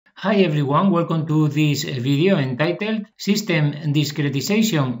Hi everyone, welcome to this video entitled System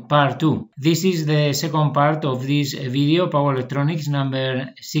Discretization Part 2. This is the second part of this video, Power Electronics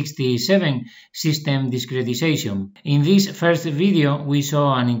number 67, System Discretization. In this first video we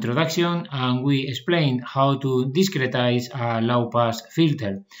saw an introduction and we explained how to discretize a low-pass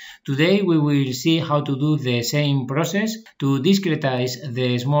filter. Today we will see how to do the same process to discretize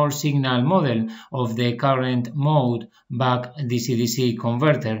the small signal model of the current mode buck DC-DC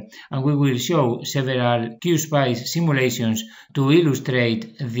converter, and we will show several Qspice simulations to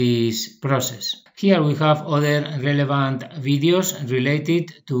illustrate this process. Here we have other relevant videos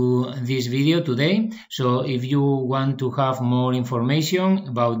related to this video today, so if you want to have more information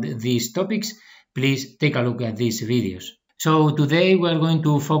about these topics, please take a look at these videos. So today we are going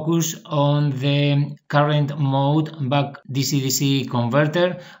to focus on the current mode buck DC-DC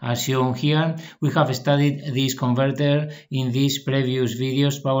converter as shown here. We have studied this converter in these previous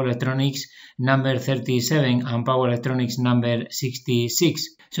videos, Power Electronics number 37 and Power Electronics number 66.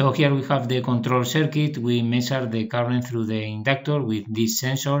 So here we have the control circuit. We measure the current through the inductor with this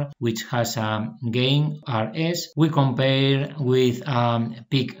sensor which has a gain RS. We compare with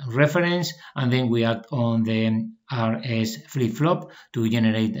peak reference and then we act on the RS flip-flop to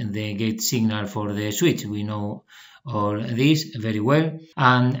generate the gate signal for the switch. We know all this very well,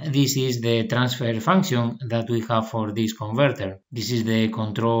 and this is the transfer function that we have for this converter. This is the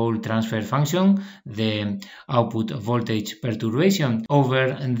control transfer function, the output voltage perturbation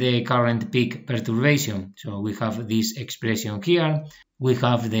over the current peak perturbation. So we have this expression here. We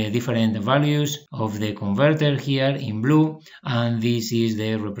have the different values of the converter here in blue, and this is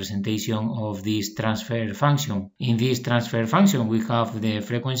the representation of this transfer function. In this transfer function, we have the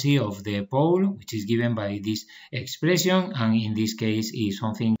frequency of the pole, which is given by this expression, and in this case is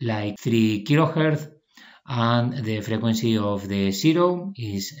something like 3 kHz, and the frequency of the zero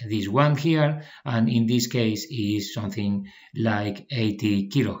is this one here, and in this case is something like 80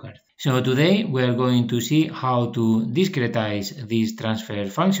 kHz. So today we are going to see how to discretize this transfer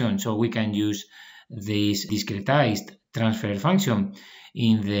function, so we can use this discretized transfer function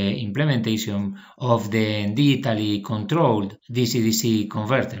in the implementation of the digitally controlled DC-DC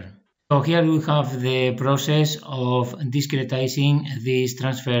converter. So here we have the process of discretizing this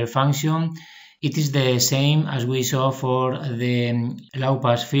transfer function. It is the same as we saw for the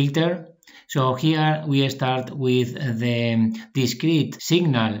low-pass filter. So here we start with the discrete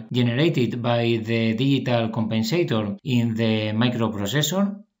signal generated by the digital compensator in the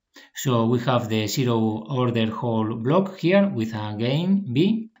microprocessor. So we have the zero order Hall block here with a gain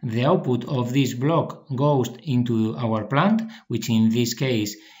B. The output of this block goes into our plant, which in this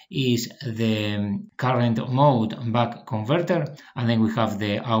case is the current mode buck converter, and then we have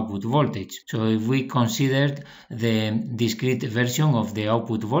the output voltage. So if we considered the discrete version of the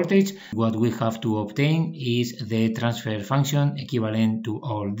output voltage, what we have to obtain is the transfer function equivalent to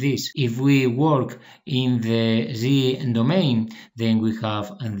all this. If we work in the Z domain, then we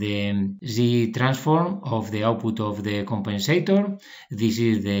have the Z transform of the output of the compensator. This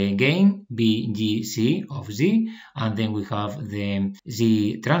is the gain BGC of Z, and then we have the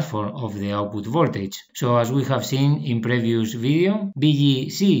Z transform of the output voltage. So as we have seen in previous video,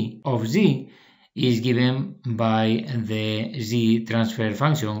 BGC of Z is given by the Z transfer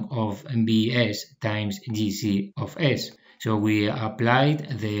function of BS times GC of S. So we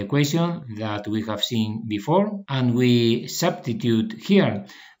applied the equation that we have seen before, and we substitute here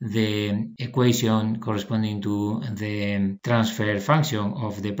the equation corresponding to the transfer function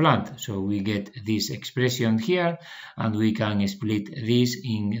of the plant. So we get this expression here, and we can split this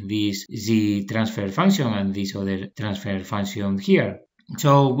in this Z transfer function and this other transfer function here.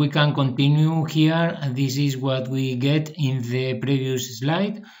 So we can continue here, and this is what we get in the previous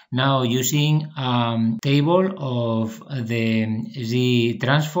slide. Now using a table of the Z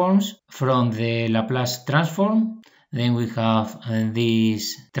transforms from the Laplace transform, then we have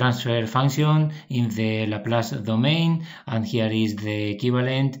this transfer function in the Laplace domain, and here is the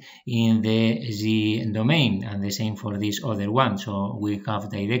equivalent in the Z domain, and the same for this other one. So we have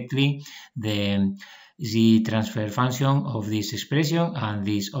directly the Z transfer function of this expression and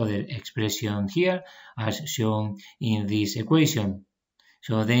this other expression here as shown in this equation.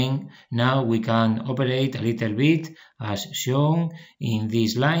 So then now we can operate a little bit as shown in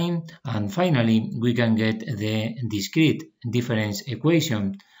this line, and finally we can get the discrete difference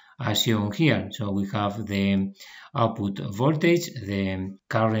equation as shown here. So we have the output voltage, the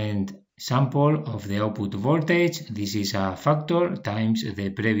current sample of the output voltage. This is a factor times the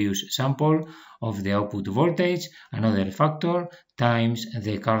previous sample of the output voltage, another factor times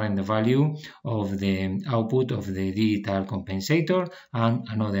the current value of the output of the digital compensator, and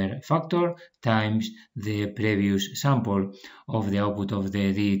another factor times the previous sample of the output of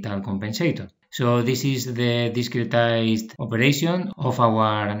the digital compensator. So this is the discretized operation of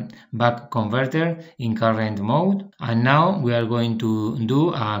our buck converter in current mode. And now we are going to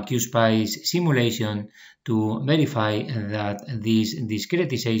do a Qspice simulation to verify that this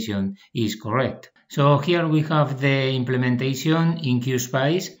discretization is correct. So here we have the implementation in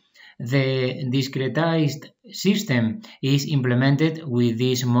Qspice. The discretized system is implemented with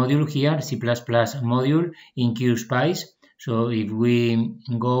this module here, C++ module in Qspice. So if we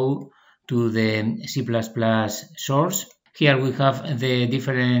go to the C++ source, here we have the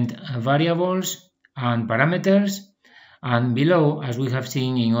different variables and parameters, and below, as we have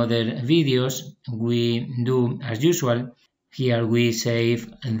seen in other videos, we do as usual. Here we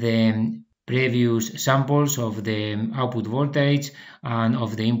save the previous samples of the output voltage and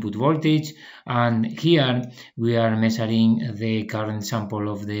of the input voltage, and here we are measuring the current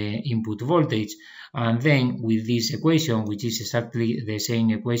sample of the input voltage. And then with this equation, which is exactly the same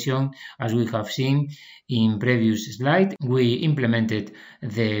equation as we have seen in previous slide, we implemented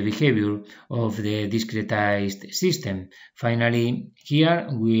the behavior of the discretized system. Finally, here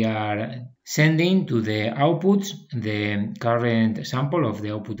we are sending to the outputs the current sample of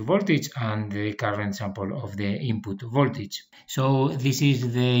the output voltage and the current sample of the input voltage. So this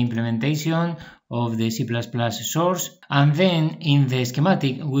is the implementation of the C++ source, and then in the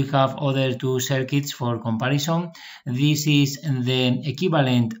schematic we have other two circuits for comparison. This is the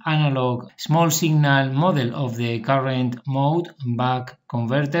equivalent analog small signal model of the current mode buck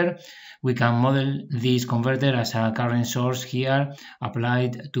converter. We can model this converter as a current source here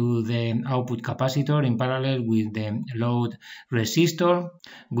applied to the output capacitor in parallel with the load resistor,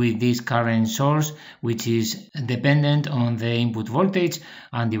 with this current source which is dependent on the input voltage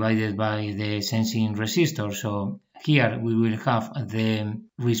and divided by the sensing resistor. So here we will have the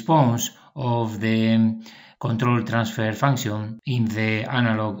response of the control transfer function in the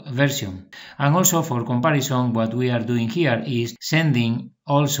analog version. And also for comparison, what we are doing here is sending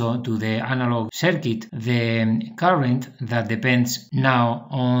also to the analog circuit the current that depends now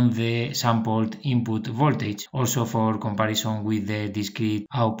on the sampled input voltage, also for comparison with the discrete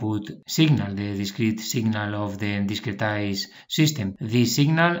output signal, the discrete signal of the discretized system. This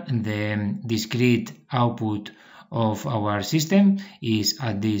signal, the discrete output of our system, is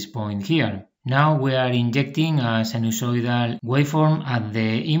at this point here. Now we are injecting a sinusoidal waveform at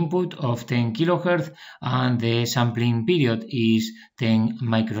the input of 10 kHz and the sampling period is 10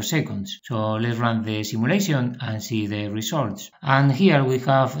 microseconds. So let's run the simulation and see the results. And here we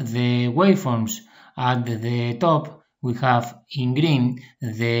have the waveforms. At the top we have in green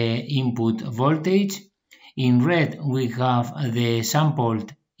the input voltage, in red we have the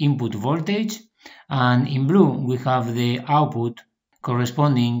sampled input voltage, and in blue we have the output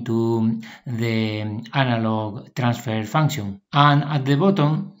corresponding to the analog transfer function. And at the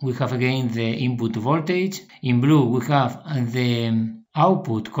bottom we have again the input voltage. In blue we have the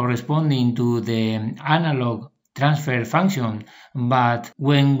output corresponding to the analog transfer function, but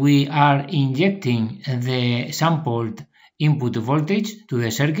when we are injecting the sampled input voltage to the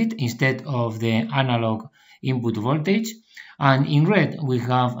circuit instead of the analog input voltage. And in red we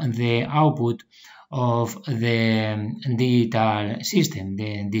have the output of the digital system,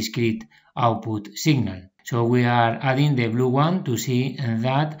 the discrete output signal. So we are adding the blue one to see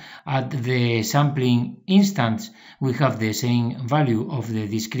that at the sampling instance we have the same value of the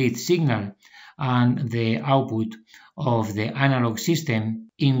discrete signal and the output of the analog system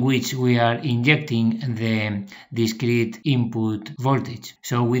in which we are injecting the discrete input voltage.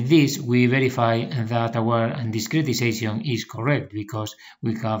 So with this we verify that our discretization is correct because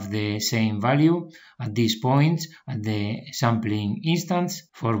we have the same value at these points at the sampling instance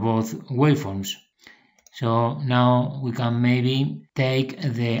for both waveforms. So now we can maybe take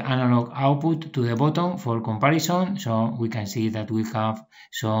the analog output to the bottom for comparison, so we can see that we have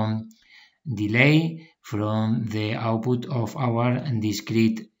some delay from the output of our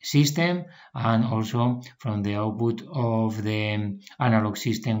discrete system and also from the output of the analog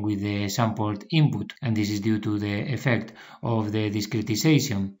system with the sampled input, and this is due to the effect of the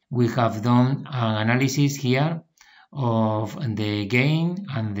discretization. We have done an analysis here of the gain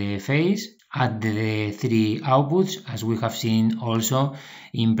and the phase at the three outputs, as we have seen also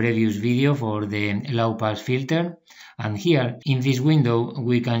in previous video for the low pass filter, And here in this window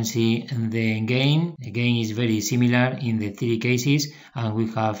we can see the gain. The gain is very similar in the three cases, and we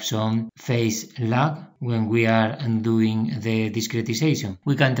have some phase lag when we are doing the discretization.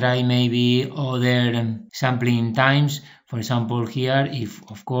 We can try maybe other sampling times. For example, here, if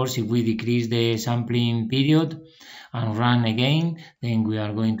we decrease the sampling period and run again, then we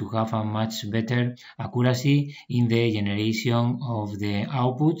are going to have a much better accuracy in the generation of the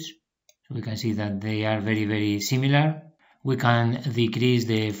outputs. So we can see that they are very, very similar. We can decrease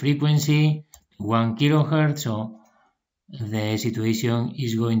the frequency to 1 kHz, so the situation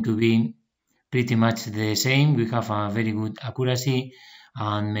is going to be pretty much the same. We have a very good accuracy,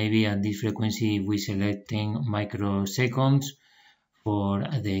 and maybe at this frequency we select 10 microseconds for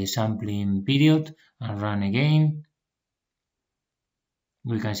the sampling period and run again.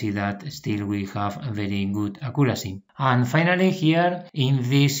 We can see that still we have a very good accuracy. And finally, here in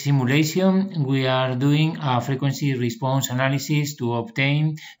this simulation we are doing a frequency response analysis to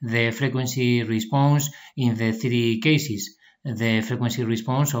obtain the frequency response in the three cases: the frequency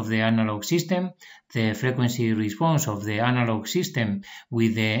response of the analog system, the frequency response of the analog system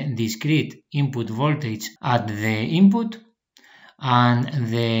with the discrete input voltage at the input, and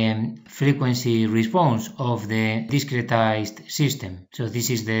the frequency response of the discretized system. So this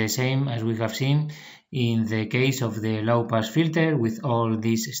is the same as we have seen in the case of the low pass filter. With all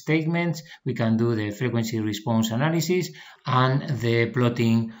these statements we can do the frequency response analysis and the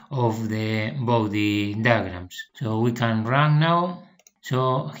plotting of the body diagrams. So we can run now.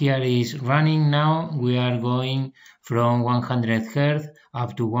 So here is running now. We are going from 100 Hz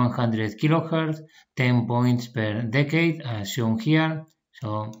up to 100 kHz, 10 points per decade as shown here.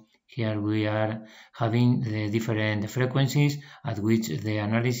 So here we are having the different frequencies at which the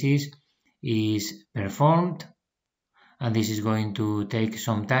analysis is performed, and this is going to take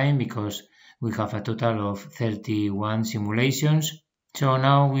some time because we have a total of 31 simulations. So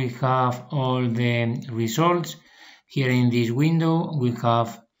now we have all the results. Here in this window we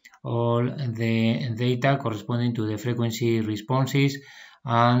have all the data corresponding to the frequency responses,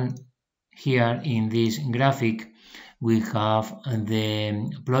 and here in this graphic we have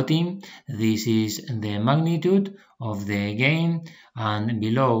the plotting. This is the magnitude of the gain, and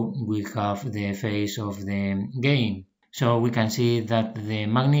below we have the phase of the gain. So we can see that the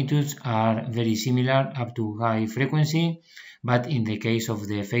magnitudes are very similar up to high frequency, but in the case of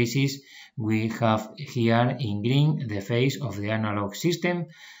the phases we have here in green the phase of the analog system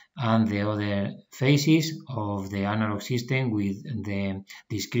and the other phases of the analog system with the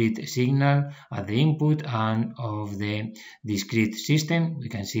discrete signal at the input and of the discrete system. We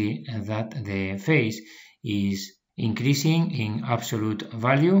can see that the phase is increasing in absolute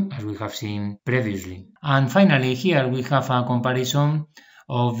value as we have seen previously. And finally, here we have a comparison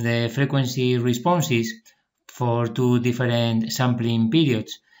of the frequency responses for two different sampling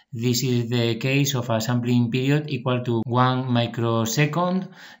periods. This is the case of a sampling period equal to 1 microsecond.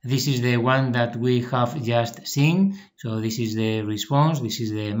 This is the one that we have just seen. So this is the response, this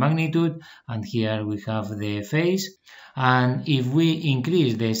is the magnitude, and here we have the phase. And if we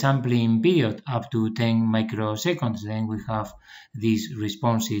increase the sampling period up to 10 microseconds, then we have these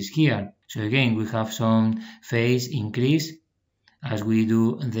responses here. So again, we have some phase increase as we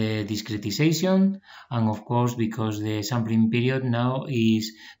do the discretization, and of course because the sampling period now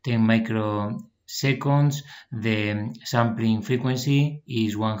is 10 microseconds, the sampling frequency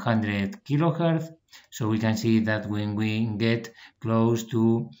is 100 kHz. So we can see that when we get close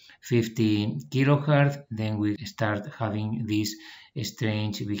to 50 kHz, then we start having this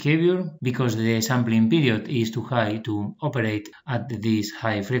strange behavior because the sampling period is too high to operate at these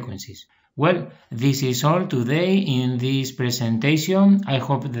high frequencies. Well, this is all today in this presentation. I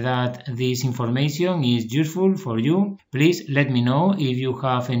hope that this information is useful for you. Please let me know if you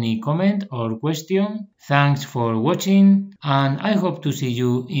have any comment or question. Thanks for watching, and I hope to see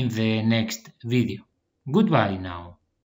you in the next video. Goodbye now.